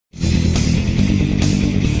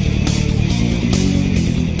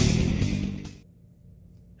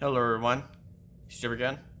Hello everyone, it's Jim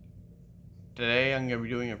again. Today I'm going to be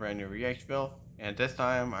doing a brand new reaction video, and this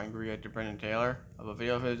time I'm going to react to Brendan Taylor of a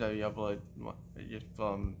video of his that he uploaded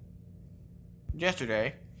from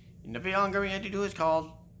yesterday. And the video I'm going to react to is called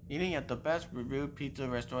Eating at the Best Reviewed Pizza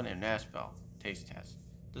Restaurant in Nashville Taste Test.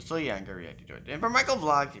 So yeah, I'm going to react to it. And for Michael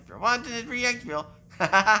Vlogs, if you're watching this reaction video,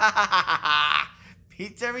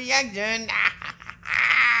 pizza reaction!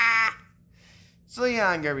 So yeah,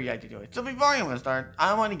 I'm gonna react to it. So before I even start,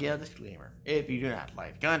 I want to give a disclaimer. If you do not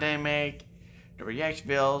like the content I make, the reaction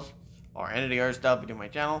videos, or any of the other stuff I do on my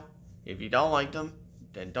channel, if you don't like them,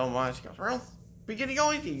 then don't watch them. Well, because the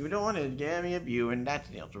only thing you don't want to give me a view, and that's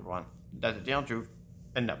the truth one. That's the damn truth,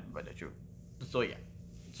 and nothing but the truth. So yeah.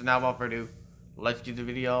 So now without further ado, let's get the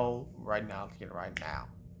video right now. Let's get it right now.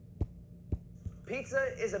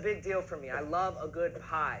 Pizza is a big deal for me. I love a good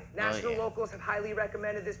pie. Nashville locals have highly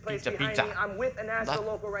recommended this place behind me. I'm with a Nashville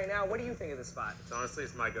local right now. What do you think of this spot?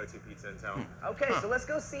 It's my go-to pizza in town. Okay, so let's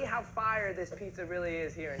go see how fire this pizza really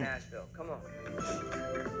is here in Nashville. Come on.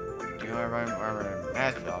 You know, I'm in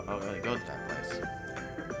Nashville. I don't really go to that place.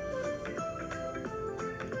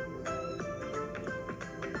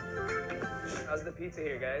 How's the pizza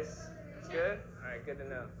here, guys? It's good? All right, good to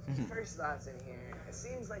know. First thoughts in here. It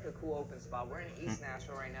seems like a cool open spot. We're in East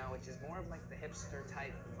Nashville right now, which is more of like the hipster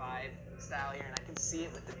type vibe style here, and I can see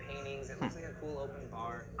it with the paintings. It looks like a cool open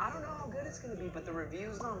bar. I don't know how good it's gonna be, but the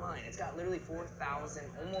reviews online, it's got literally 4,000,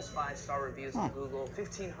 almost 5-star reviews on Google,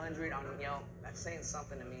 1,500 on Yelp. That's saying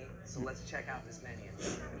something to me. So let's check out this menu.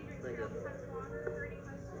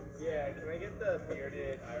 Yeah, can I get the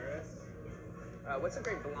bearded iris? What's a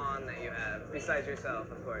great blonde that you have, besides yourself,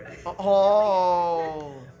 of course?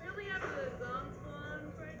 Oh! We only have the Zom's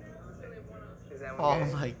blonde right now. So we have one else. Is that Oh one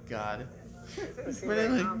good? my god. Seems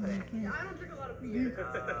very confident. Yeah, I don't drink a lot of beer.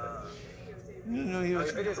 You know, he was.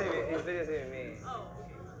 He's videotaping me. Oh,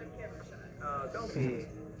 okay. I'm camera shy. Oh, don't be.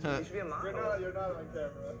 You should be a model. You're not on camera.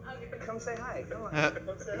 Okay. Come say hi. Come on. You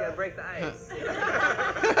gotta break the ice.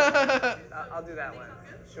 I'll do that one.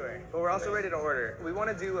 Sure. But we're also ready to order. We want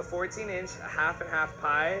to do a 14-inch, a half and half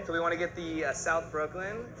pie. So we want to get the South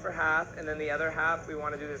Brooklyn for half, and then the other half we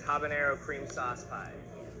want to do this habanero cream sauce pie.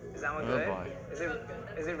 Is that one good? boy. Is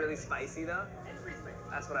it really spicy though? It's pretty spicy.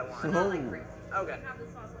 That's what I want. Not like crazy. Okay. You can have the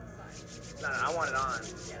sauce on the side. No, I want it on.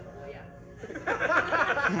 Yeah, well, yeah.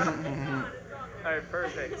 All right,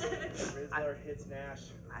 perfect. Rizzler hits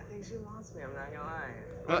Nash. I think she wants me. I'm not gonna lie.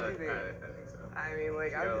 What? What do you think? I think so. I mean,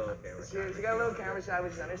 like, she got a little camera shy,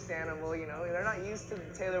 which is understandable, you know. They're not used to the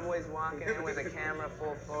Taylor boys walking in with a camera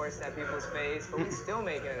full force at people's face, but we still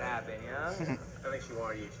making it happen, you know? I think she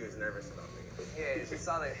wanted you. She was nervous about me. Yeah, she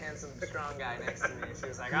saw that handsome, strong guy next to me, and she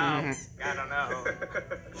was like, oh, I don't know.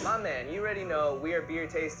 My man, you already know we are beer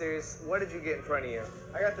tasters. What did you get in front of you?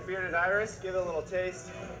 I got the bearded iris. Give it a little taste.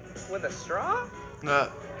 With a straw?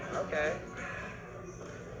 Okay.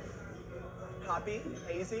 Hoppy,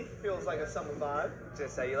 hazy. Feels like a summer vibe.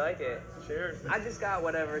 Just how you like it. Cheers. I just got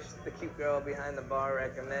whatever the cute girl behind the bar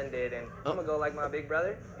recommended, and I'm gonna go like my big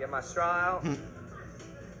brother, get my straw out.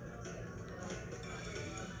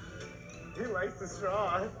 He likes the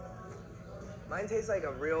straw. Mine tastes like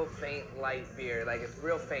a real faint light beer. Like it's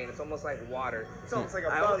real faint. It's almost like water. It's almost like a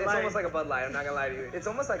Bud It's Light. almost like a Bud Light. I'm not gonna lie to you. It's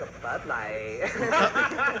almost like a Bud Light.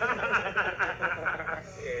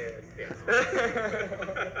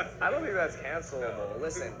 I don't think that's cancelable.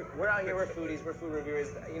 Listen, we're out here. We're foodies. We're food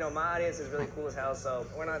reviewers. You know, my audience is really cool as hell. So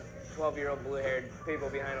we're not 12-year-old blue-haired people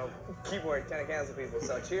behind a keyboard trying to cancel people.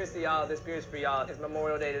 So cheers to y'all. This beer is for y'all. It's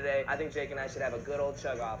Memorial Day today. I think Jake and I should have a good old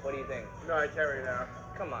chug off. What do you think? No, I can't right now.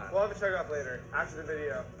 Come on. We'll have a check off later, after the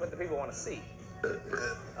video. What the people want to see.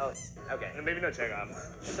 Oh, okay. Maybe no check off.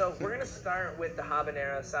 So we're gonna start with the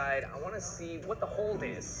habanero side. I want to see what the hold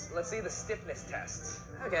is. Let's see the stiffness test.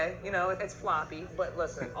 Okay, you know, it's floppy, but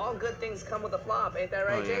listen, all good things come with a flop, ain't that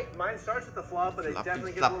right, Oh, yeah. Jake? Mine starts with the flop, but it Floppy,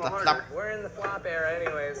 definitely gets flop, a little flop, harder. flop. We're in the flop era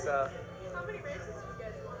anyway, so. How many races do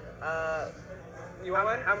you guys want? You want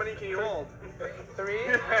one? How many can you hold? 3?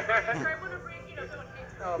 Try one to break, don't hate.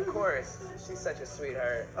 Oh, of course. She's such a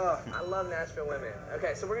sweetheart. Oh, I love Nashville women.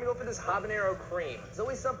 Okay, so we're gonna go for this habanero cream. There's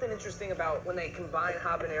always something interesting about when they combine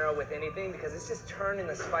habanero with anything because it's just turning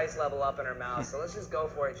the spice level up in our mouth. So let's just go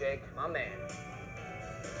for it, Jake. My man.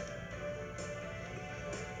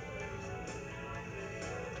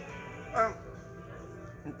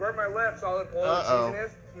 Burn my lips, all the season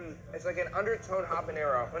is. It's like an undertone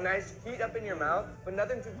habanero. A nice heat up in your mouth, but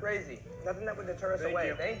nothing too crazy. Nothing that would deter us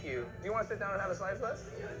away. Thank you. Do you want to sit down and have a slice with us?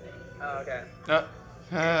 Oh, okay.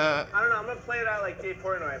 I don't know, I'm gonna play it out like Dave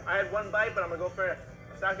Portnoy. I had one bite, but I'm gonna go for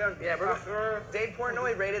Second. Yeah, bro. Sure. Dave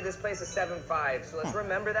Portnoy rated this place a 7.5, so let's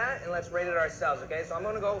remember that and let's rate it ourselves, okay? So I'm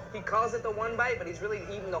gonna go, he calls it the one bite, but he's really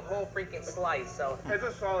eating the whole freaking slice, so. It's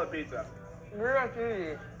a solid pizza.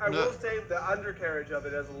 Really? I will say the undercarriage of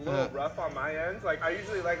it is a little rough on my end. Like, I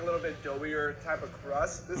usually like a little bit doughier type of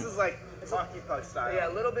crust. This is like hockey puck style. Yeah,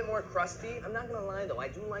 a little bit more crusty. I'm not gonna lie though, I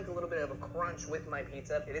do like a little bit of a crunch with my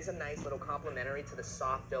pizza. It is a nice little complimentary to the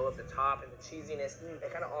soft dough of the top and the cheesiness.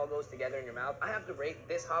 It kind of all goes together in your mouth. I have to rate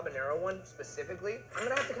this habanero one specifically. I'm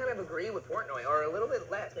gonna have to kind of agree with Portnoy, or a little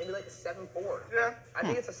bit less, maybe like a 7.4. Yeah. I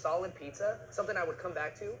think it's a solid pizza, something I would come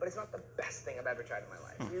back to, but it's not the best thing I've ever tried in my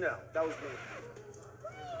life. No, that was me.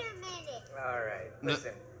 Wait a minute. All right,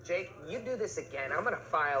 listen, Jake, you do this again, I'm gonna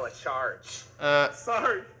file a charge.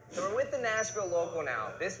 Sorry. So we're with the Nashville local now.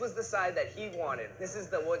 This was the side that he wanted. This is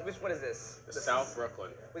the, what is this? The South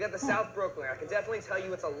Brooklyn. We got the South Brooklyn. I can definitely tell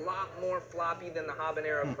you it's a lot more floppy than the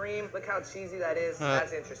habanero cream. Look how cheesy that is.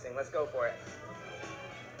 That's interesting. Let's go for it.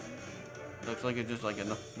 Looks like it's just like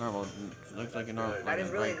a normal. Looks like a normal. That is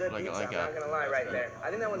really good pizza, I'm not gonna lie right there. I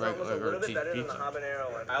think that one's almost a little bit better than the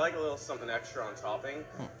habanero one. I like a little something extra on topping,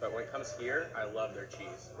 but when it comes here, I love their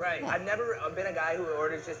cheese. Right. I've never been a guy who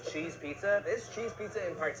orders just cheese pizza. This cheese pizza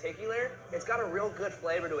in particular, it's got a real good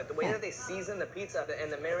flavor to it. The way that they season the pizza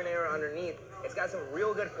and the marinara underneath, it's got some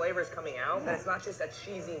real good flavors coming out, and it's not just a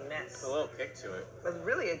cheesy mess. It's a little kick to it. But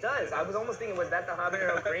really, it does. I was almost thinking, was that the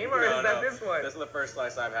habanero cream, or is that this one? This is the first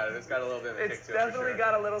slice I've had, and it's got a little bit of a kick It's to it. for definitely sure.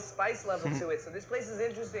 got a little spice level to it. So this place is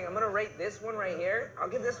interesting. I'm gonna rate this one right here. I'll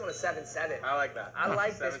give this one a 7.7. I like that. I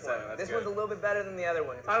like this 7.7, one. that's This good. one's a little bit better than the other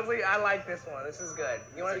one. Honestly, I like this one. This is good.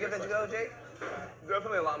 You want to give it a go, Jake?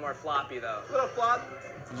 Definitely a lot more floppy though. Little flop.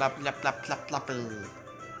 Flap, flap, flap, flap, flap.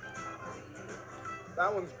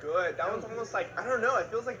 That one's good. That one's almost like, I don't know, it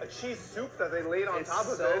feels like a cheese soup that they laid on It's top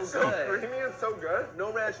of so it. It's so good. creamy, it's so good.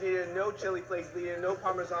 No ranch needed, no chili flakes needed, no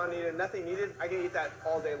parmesan needed, nothing needed. I can eat that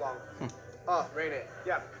all day long. Oh, Rate it.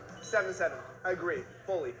 yeah, 7.7. I agree,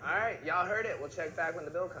 fully. All right, y'all heard it. We'll check back when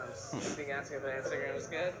the bill comes. You think asking if Instagram is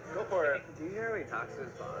good? Go for it. Do you hear how he talks to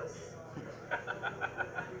his boss?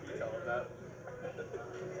 Tell them that.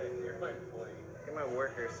 Say, you're my employee. You're my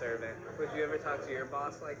worker servant. Would you ever talk to your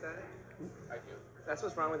boss like that? I do. That's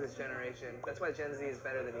what's wrong with this generation. That's why Gen Z is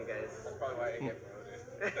better than you guys. That's probably why I get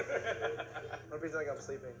promoted. What if he's like, I'm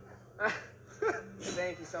sleeping?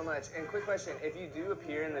 Thank you so much. And quick question, if you do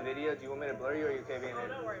appear in the video, do you want me to blur you or are you okay being in?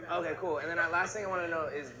 Don't worry about Okay, cool. And then last thing I want to know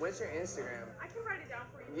is, what's your Instagram? I can write it down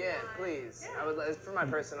for you. if Yeah, you want. please. Yeah. I would. It's for my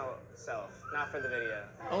personal self, not for the video.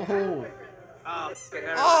 Oh. Oh, okay, never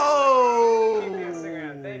mind. Oh. Keep the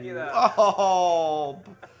Instagram. Thank you, though. Oh.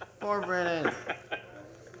 Poor Brennan.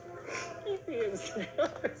 Keep the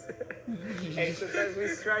Instagram. Hey, sometimes we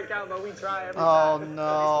strike out, but we try every Oh time.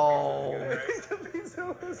 no. The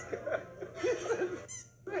pizza was good.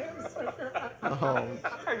 Oh.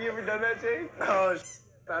 Have you ever done that, Jake? Oh,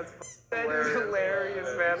 that's That is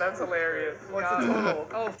hilarious, man. That's hilarious. What's the total?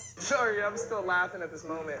 Oh, sorry, I'm still laughing at this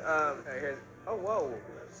moment. All right, here's. Oh, whoa,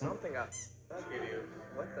 something got. Idiot.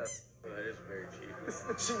 What the? That is very cheap. This is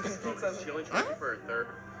the cheapest pizza. She only charged me for a third.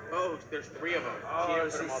 Oh, there's 3 of them. Oh, she didn't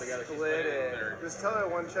put she them all together. She split split it. it. in a third. Just tell her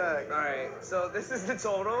one check. All right, so this is the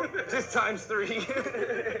total, just times 3,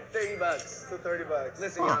 $30. So $30.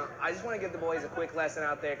 Listen, y'all, I just want to give the boys a quick lesson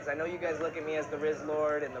out there because I know you guys look at me as the Riz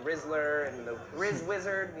Lord and the Rizzler and the Riz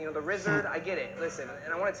Wizard, you know, the Rizzard. I get it. Listen,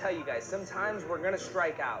 and I want to tell you guys, sometimes we're going to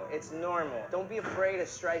strike out. It's normal. Don't be afraid of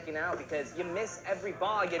striking out because you miss every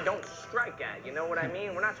ball you don't strike at. You know what I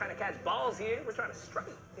mean? We're not trying to catch balls here. We're trying to strike,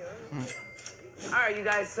 you know? All right, you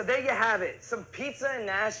guys, so there you have it. Some pizza in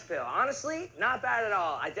Nashville. Honestly, not bad at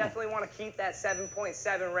all. I definitely want to keep that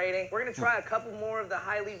 7.7 rating. We're going to try a couple more of the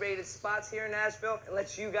highly rated spots here in Nashville and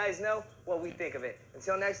let you guys know what we think of it.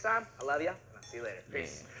 Until next time, I love ya, and I'll see you later.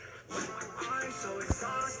 Peace.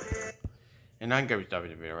 And I'm gonna be stopping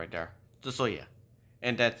the video right there. Just so yeah.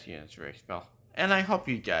 And that's the end of this reaction spell. And I hope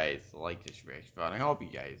you guys like this reaction spell. And I hope you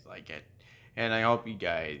guys like it. And I hope you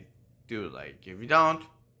guys do like. If you don't,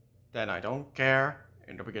 then I don't care.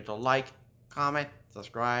 And don't forget to like, comment,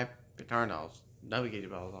 subscribe, and turn those notification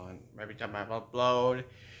bells on every time I upload.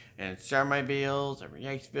 And share my videos, and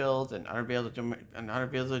react videos, and other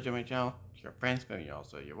videos that do my channel. To your friends, family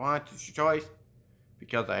also. You want, it's your choice.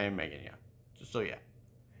 Because I am making it. Just so yeah.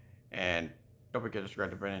 And don't forget to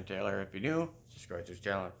subscribe to Brendan Taylor if you're new. Subscribe to his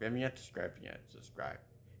channel if you haven't yet. Subscribe if you haven't subscribed.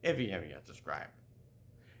 If you haven't yet, subscribe.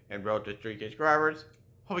 And road to 3K subscribers.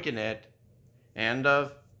 Hope we can hit. And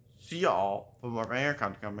see y'all for more banger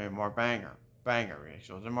content coming. More banger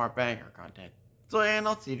reactions and more banger content. So yeah, and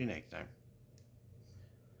I'll see you next time.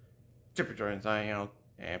 Super Jordan signing out.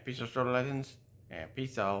 And peace out, Legends. And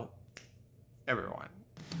peace out, everyone.